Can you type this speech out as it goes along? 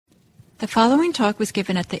The following talk was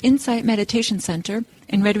given at the Insight Meditation Center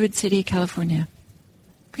in Redwood City, California.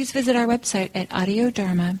 Please visit our website at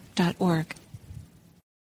audiodharma.org.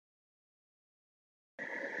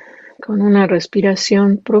 Con una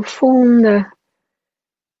respiración profunda,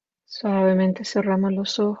 suavemente cerramos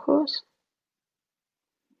los ojos.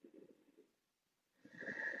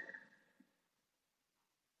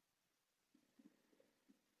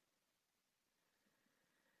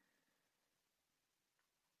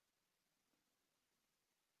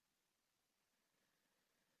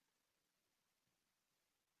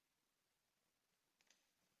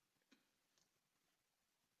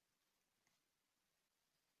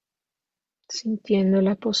 Sintiendo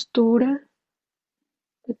la postura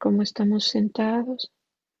de cómo estamos sentados.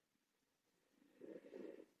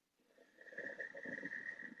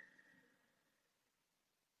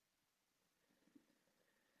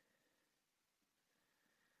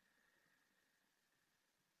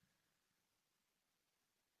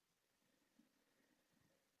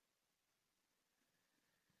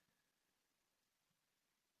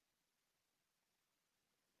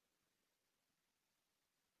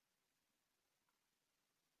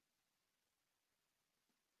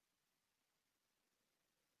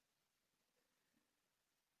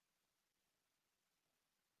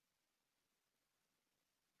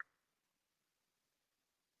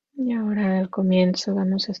 Y ahora al comienzo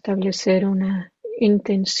vamos a establecer una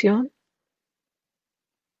intención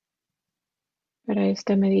para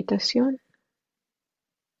esta meditación.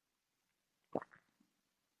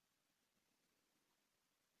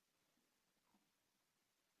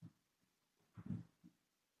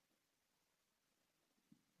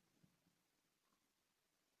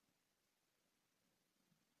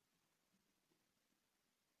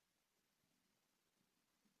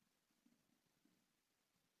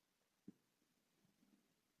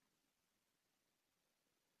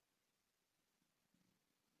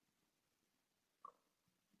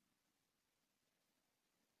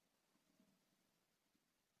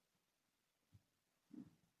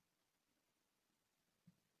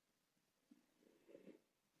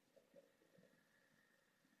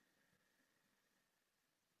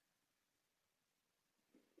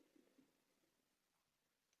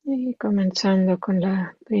 Y comenzando con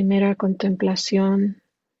la primera contemplación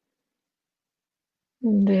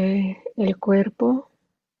del cuerpo.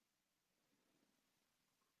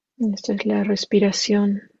 Esta es la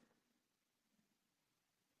respiración.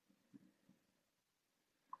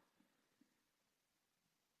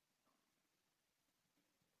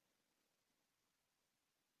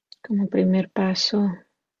 Como primer paso,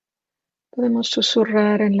 podemos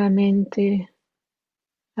susurrar en la mente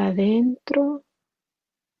adentro,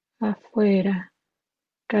 afuera.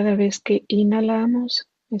 Cada vez que inhalamos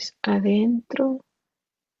es adentro,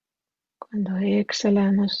 cuando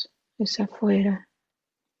exhalamos es afuera.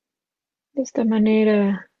 De esta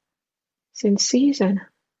manera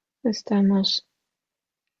sencilla estamos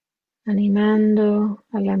animando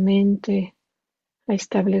a la mente a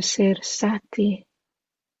establecer sati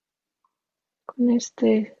con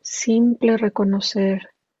este simple reconocer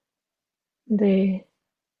de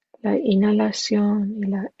la inhalación y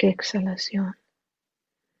la exhalación.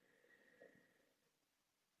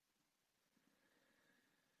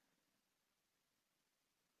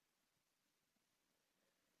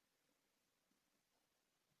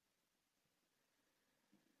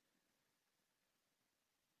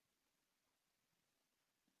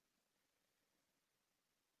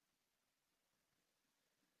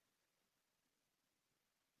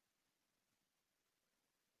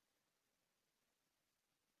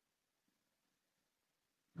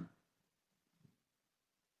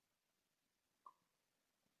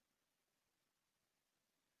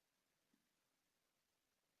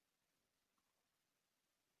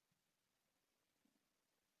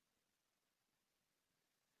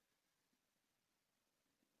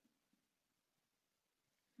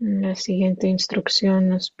 La siguiente instrucción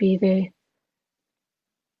nos pide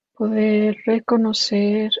poder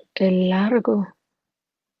reconocer el largo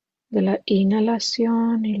de la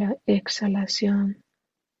inhalación y la exhalación.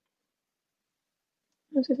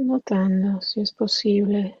 Entonces, notando si es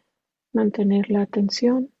posible mantener la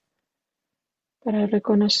atención para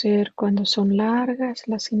reconocer cuando son largas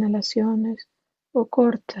las inhalaciones o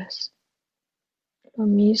cortas. Lo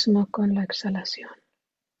mismo con la exhalación.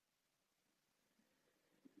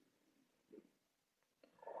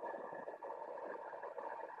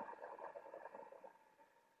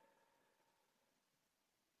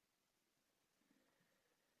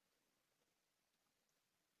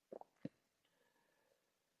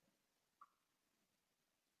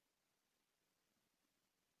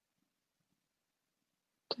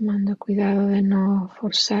 tomando cuidado de no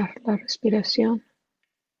forzar la respiración.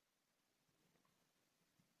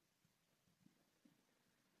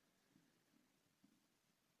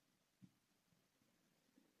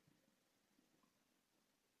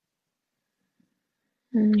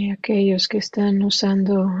 Y aquellos que están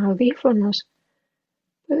usando audífonos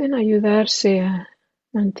pueden ayudarse a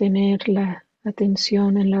mantener la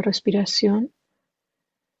atención en la respiración,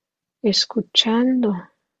 escuchando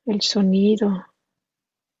el sonido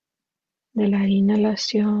de la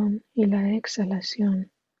inhalación y la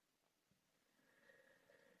exhalación.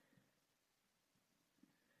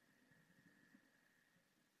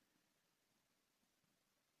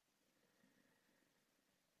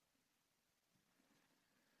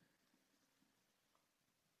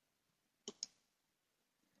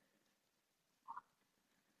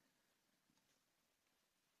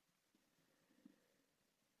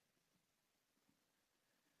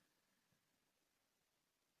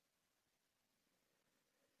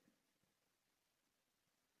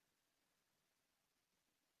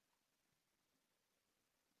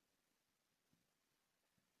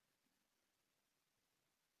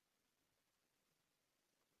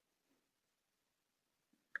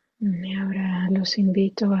 Y ahora los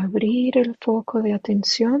invito a abrir el foco de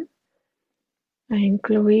atención, a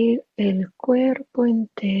incluir el cuerpo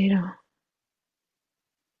entero.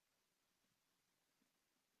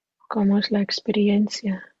 ¿Cómo es la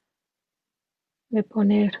experiencia de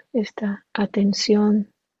poner esta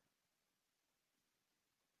atención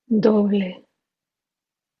doble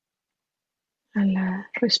a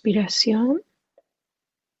la respiración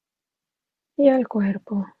y al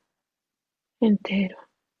cuerpo entero?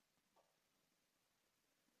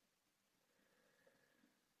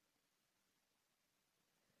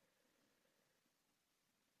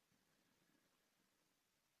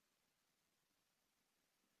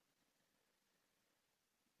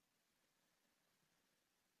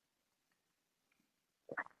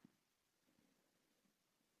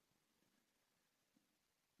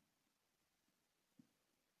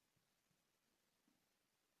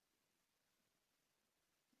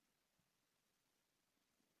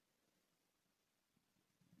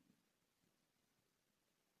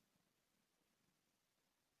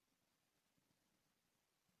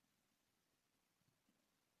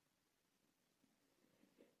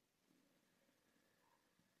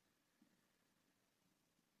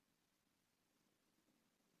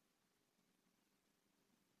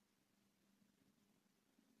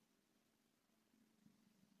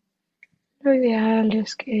 Lo ideal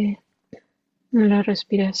es que la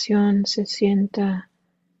respiración se sienta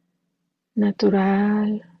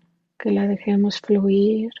natural, que la dejemos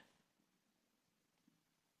fluir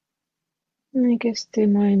y que este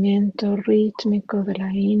movimiento rítmico de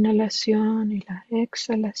la inhalación y la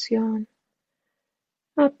exhalación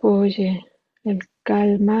apoye el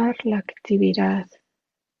calmar la actividad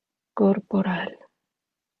corporal.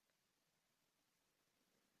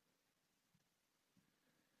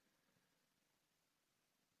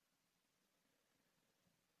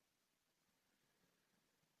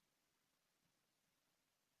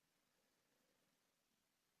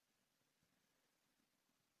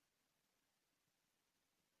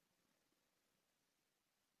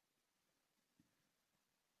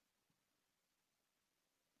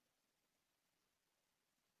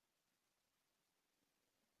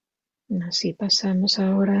 Así pasamos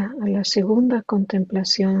ahora a la segunda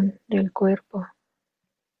contemplación del cuerpo,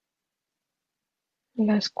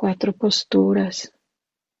 las 4 posturas.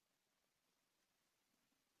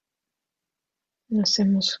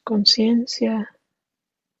 Hacemos conciencia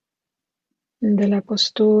de la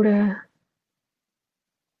postura,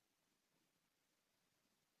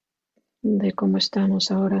 de cómo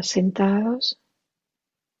estamos ahora sentados.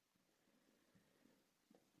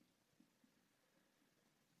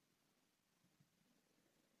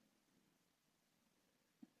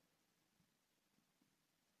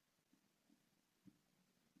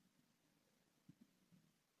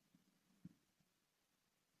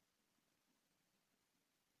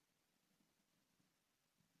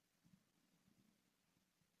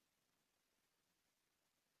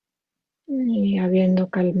 Y habiendo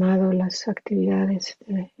calmado las actividades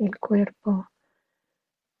del cuerpo,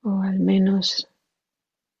 o al menos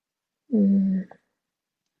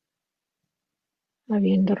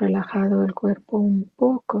habiendo relajado el cuerpo un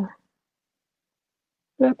poco,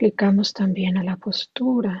 lo aplicamos también a la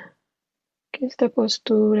postura, que esta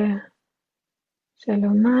postura sea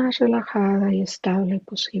lo más relajada y estable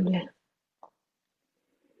posible.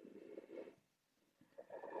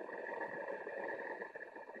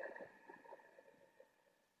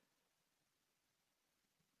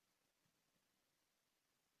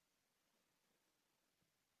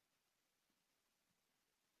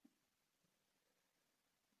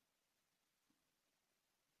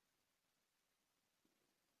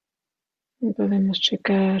 Y podemos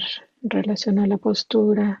checar en relación a la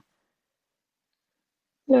postura,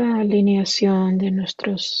 la alineación de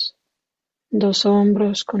nuestros dos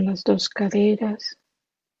hombros con las dos caderas,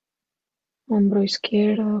 hombro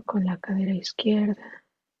izquierdo con la cadera izquierda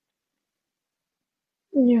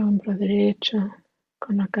y hombro derecho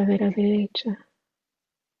con la cadera derecha.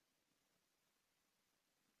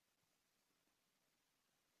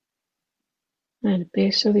 El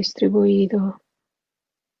peso distribuido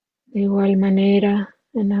de igual manera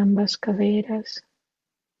en ambas caderas.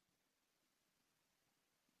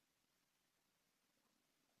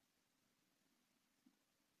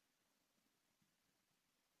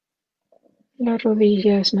 La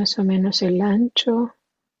rodilla es más o menos el ancho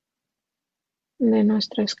de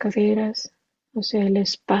nuestras caderas, o sea, el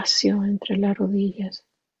espacio entre las rodillas.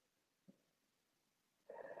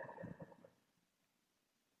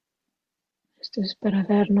 Esto es para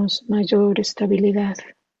darnos mayor estabilidad.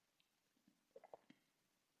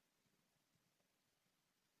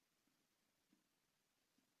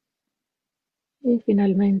 Y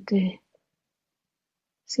finalmente,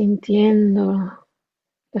 sintiendo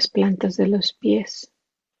las plantas de los pies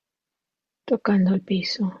tocando el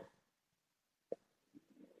piso.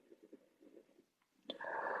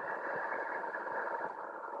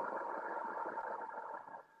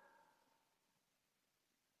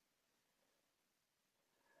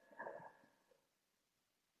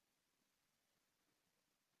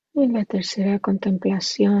 Y la tercera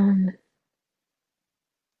contemplación,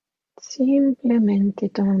 simplemente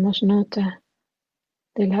tomamos nota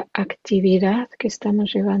de la actividad que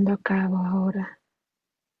estamos llevando a cabo ahora.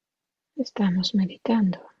 Estamos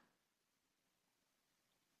meditando.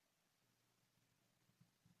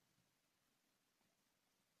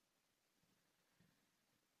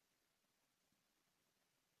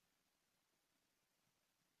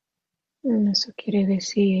 Eso quiere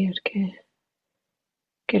decir que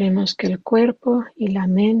queremos que el cuerpo y la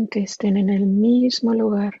mente estén en el mismo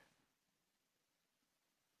lugar.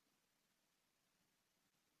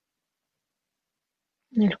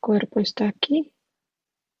 El cuerpo está aquí,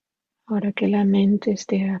 ahora que la mente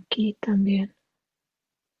esté aquí también.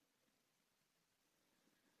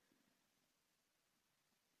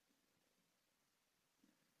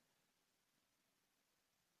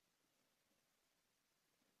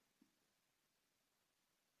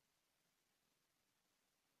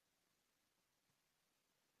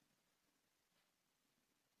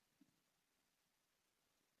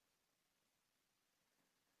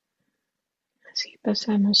 Así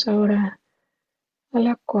pasamos ahora a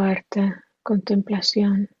la cuarta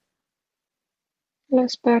contemplación,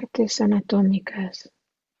 las partes anatómicas.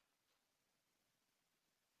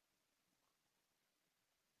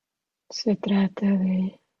 Se trata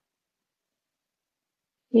de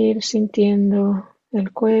ir sintiendo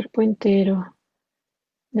el cuerpo entero,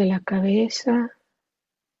 de la cabeza,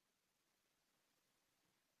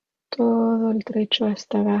 todo el trecho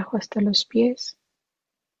hasta abajo, hasta los pies,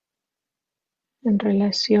 en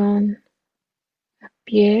relación a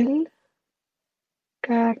piel,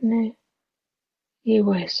 carne y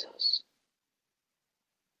huesos.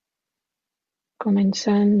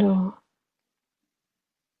 Comenzando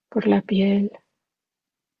por la piel,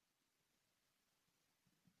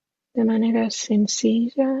 de manera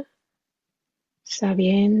sencilla,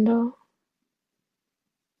 sabiendo,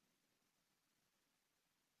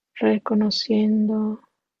 reconociendo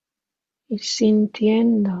y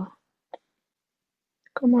sintiendo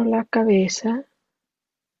cómo la cabeza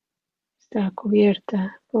está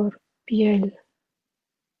cubierta por piel.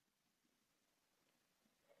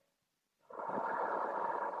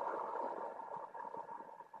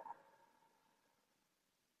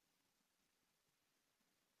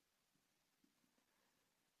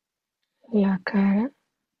 La cara,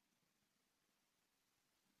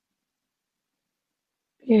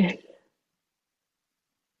 piel.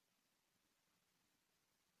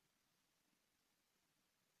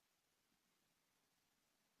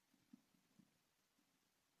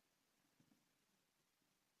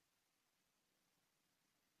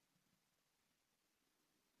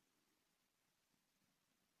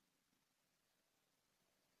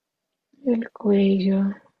 El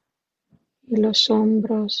cuello y los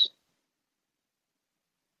hombros.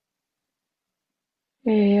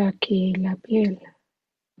 He aquí la piel.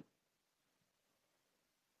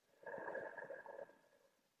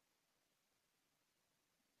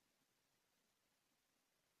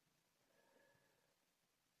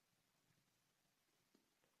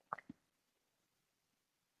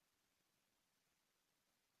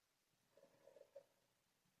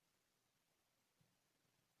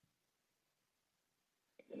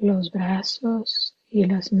 Los brazos y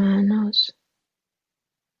las manos,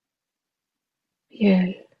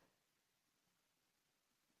 piel,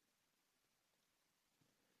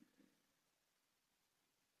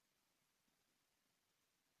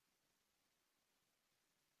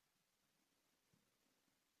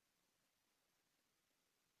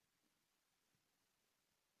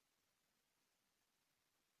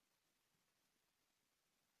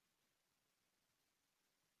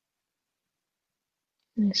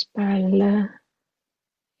 espalda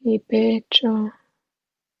y pecho,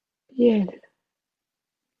 piel.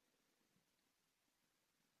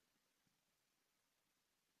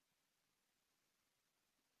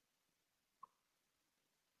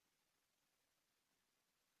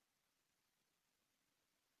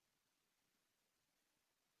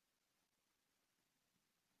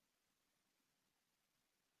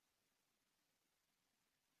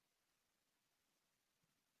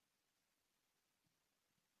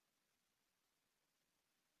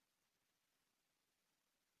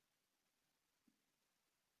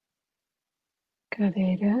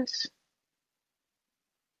 Caderas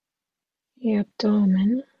y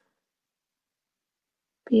abdomen,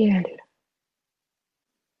 piel.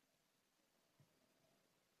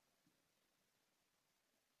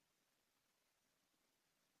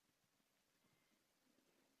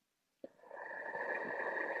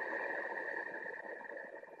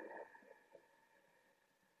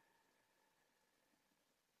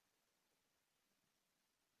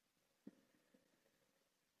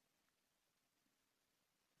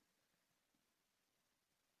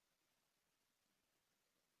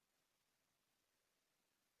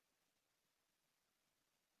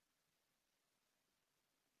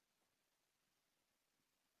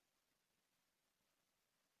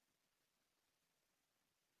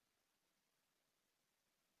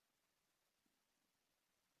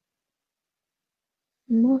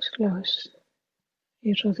 Muslos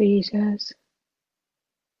y rodillas,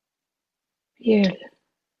 piel.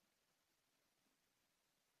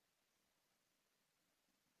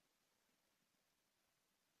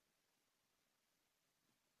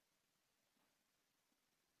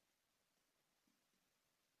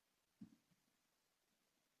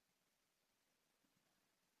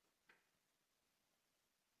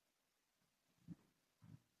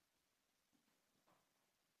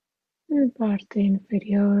 Parte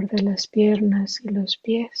inferior de las piernas y los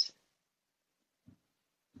pies,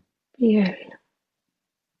 piel.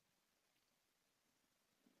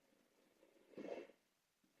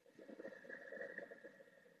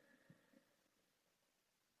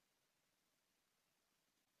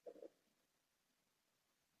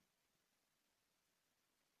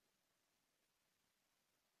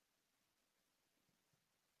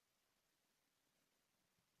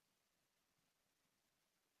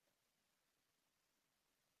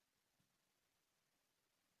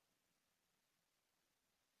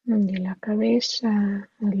 De la cabeza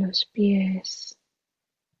a los pies,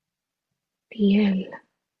 piel.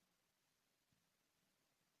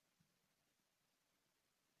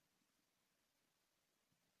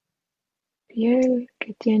 Piel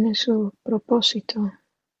que tiene su propósito.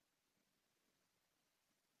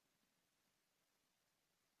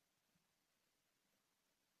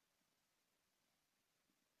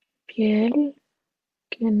 Piel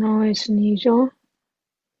que no es ni yo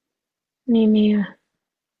ni mía.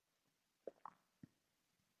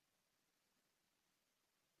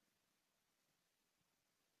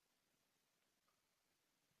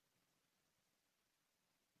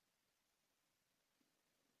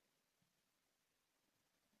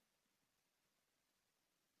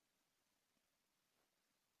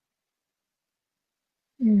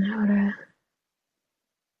 Ahora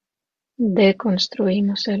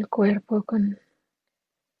deconstruimos el cuerpo con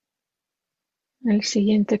el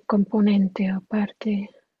siguiente componente o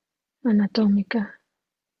parte anatómica,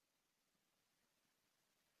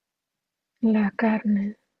 la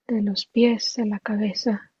carne de los pies a la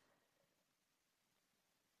cabeza,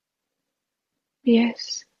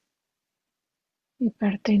 pies y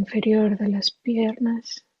parte inferior de las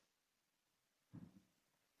piernas,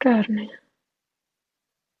 carne.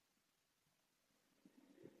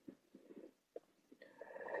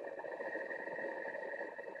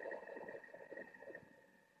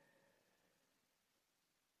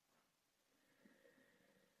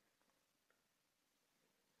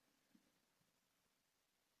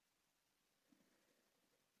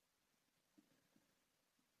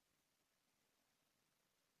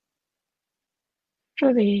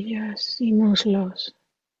 Rodillas y muslos,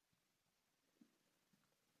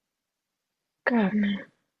 carne.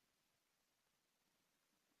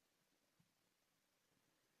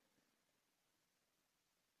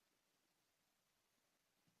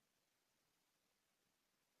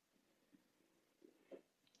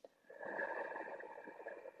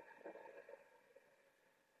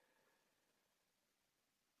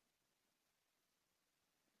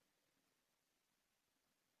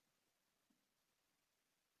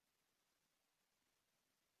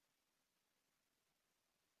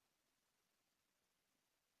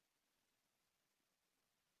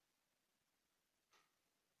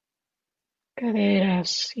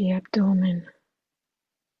 caderas y abdomen,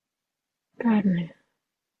 carne,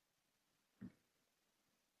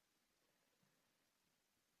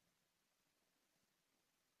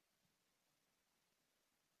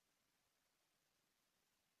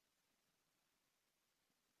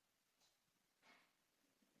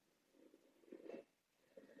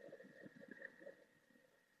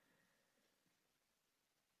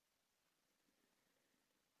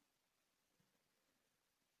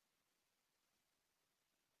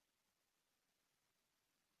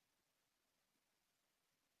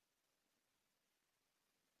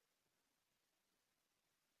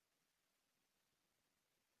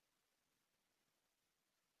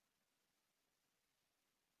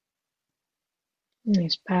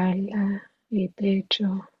 espalda y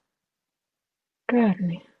pecho,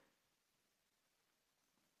 carne.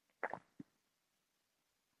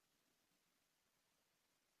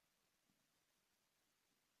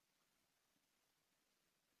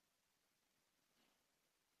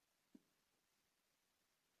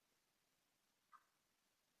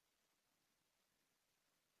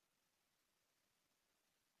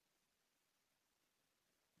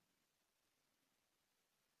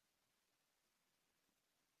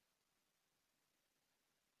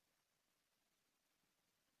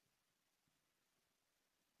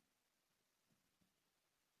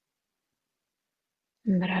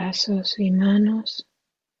 Brazos y manos,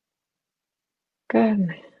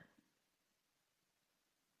 carne.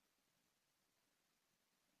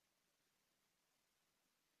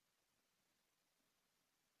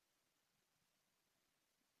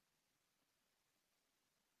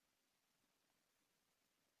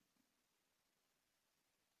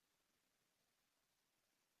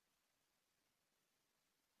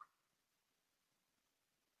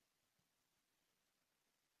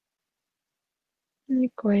 Y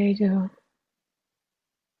cuello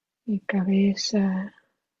y cabeza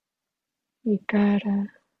y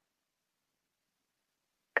cara,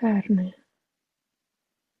 carne.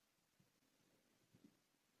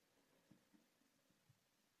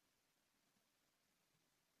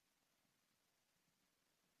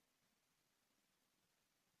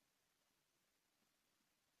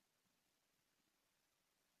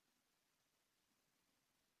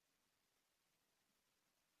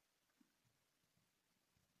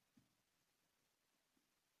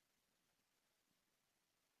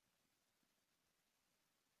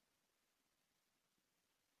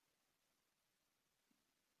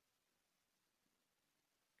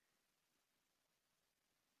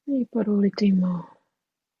 Y por último,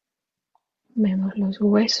 vemos los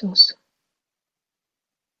huesos,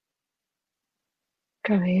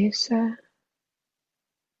 cabeza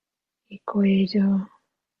y cuello,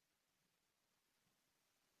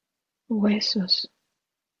 huesos,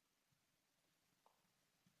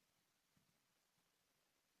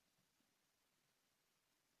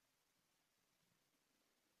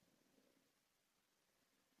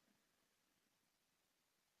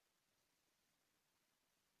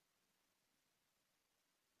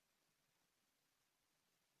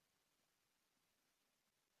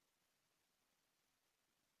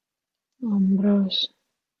 hombros,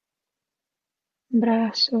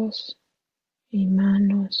 brazos y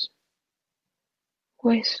manos,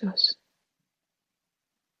 huesos,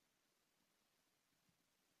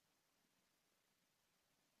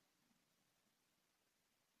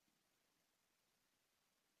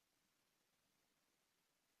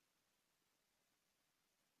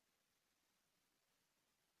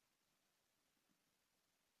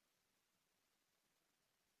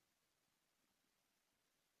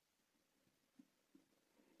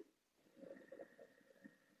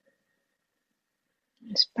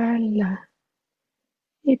 espalda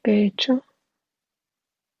y pecho,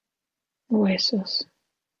 huesos.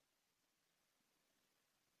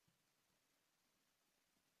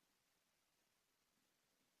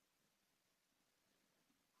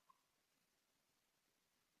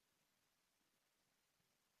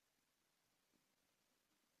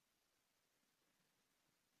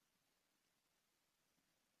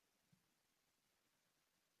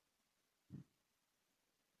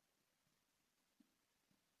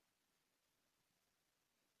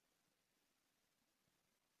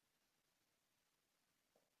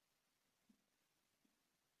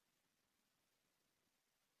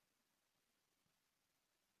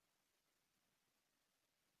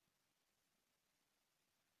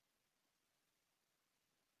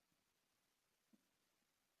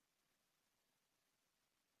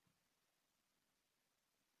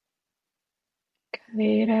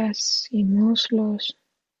 Caderas y muslos,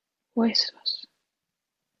 huesos.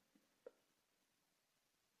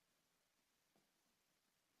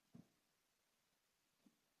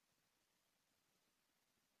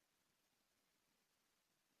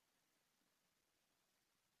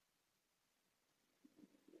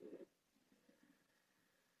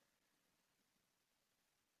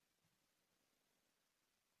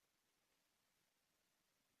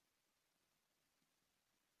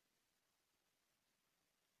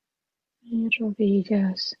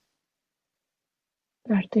 rodillas,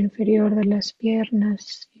 parte inferior de las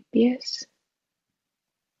piernas y pies,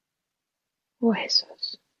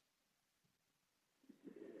 huesos.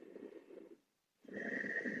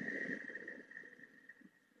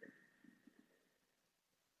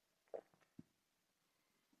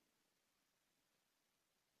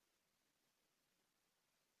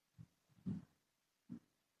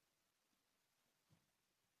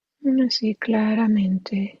 Así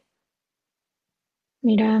claramente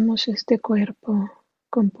miramos este cuerpo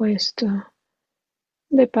compuesto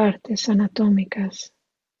de partes anatómicas,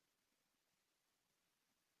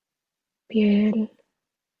 piel,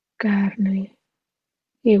 carne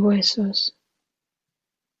y huesos,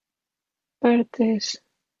 partes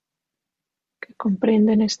que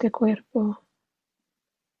comprenden este cuerpo,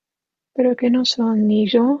 pero que no son ni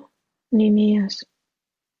yo ni mías,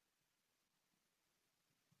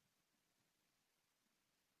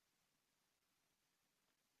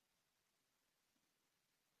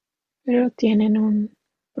 pero tienen un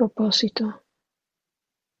propósito.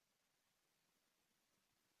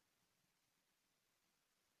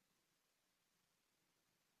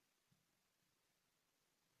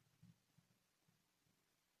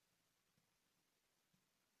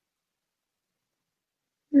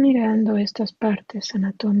 Mirando estas partes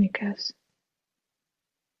anatómicas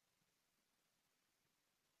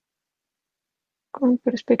con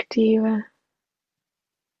perspectiva,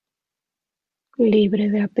 libre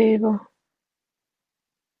de apego,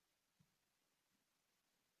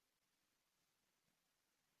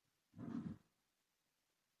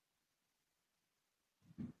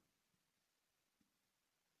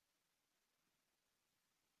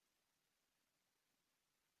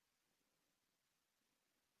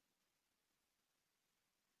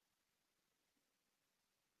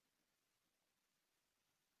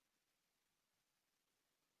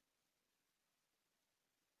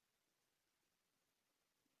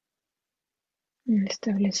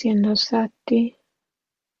 estableciendo sati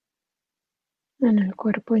en el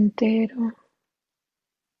cuerpo entero,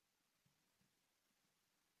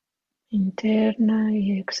 interna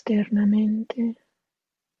y externamente,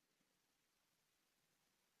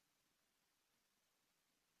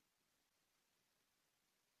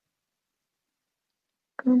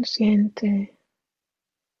 consciente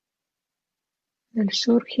del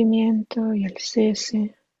surgimiento y el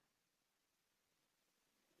cese,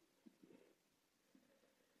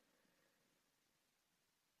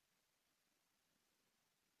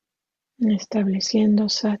 estableciendo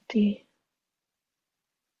sati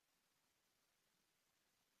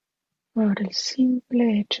por el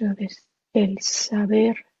simple hecho de el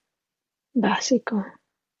saber básico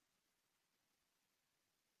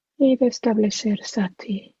y de establecer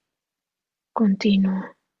sati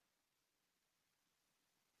continuo.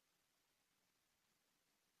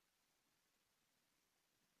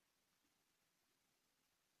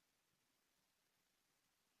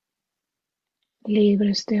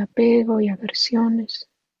 Libres de apego y aversiones.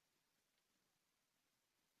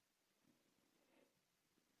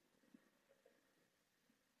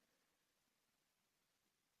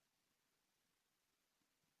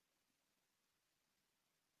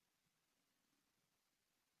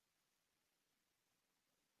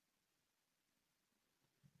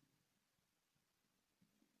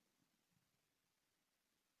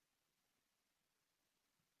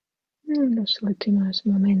 En los últimos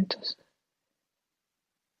momentos,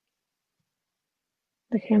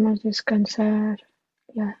 dejemos descansar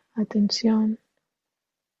la atención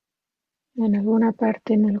en alguna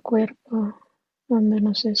parte en el cuerpo donde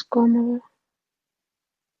nos es cómodo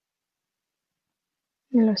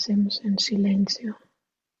y lo hacemos en silencio.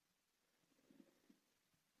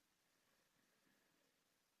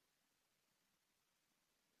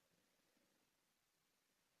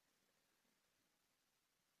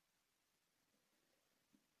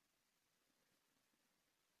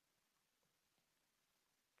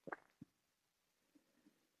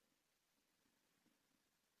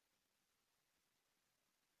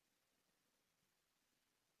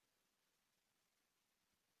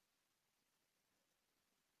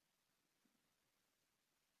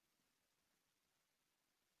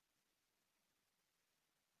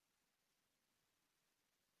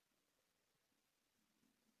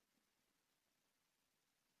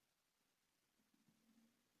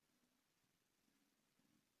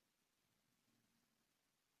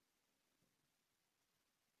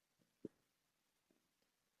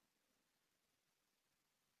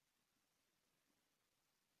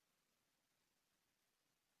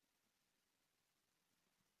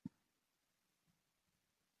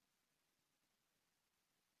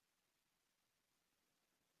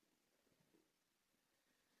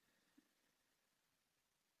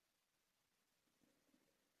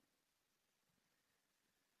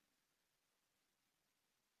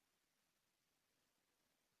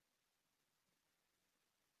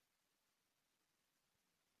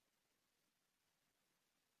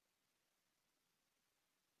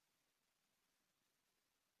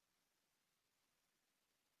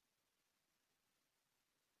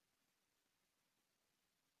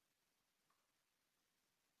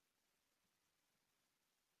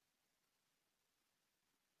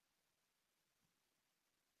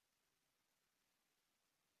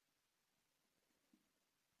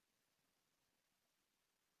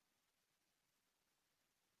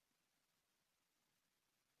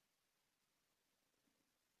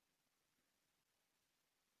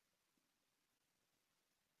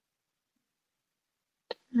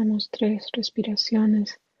 Damos 3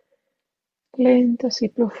 respiraciones lentas y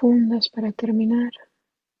profundas para terminar.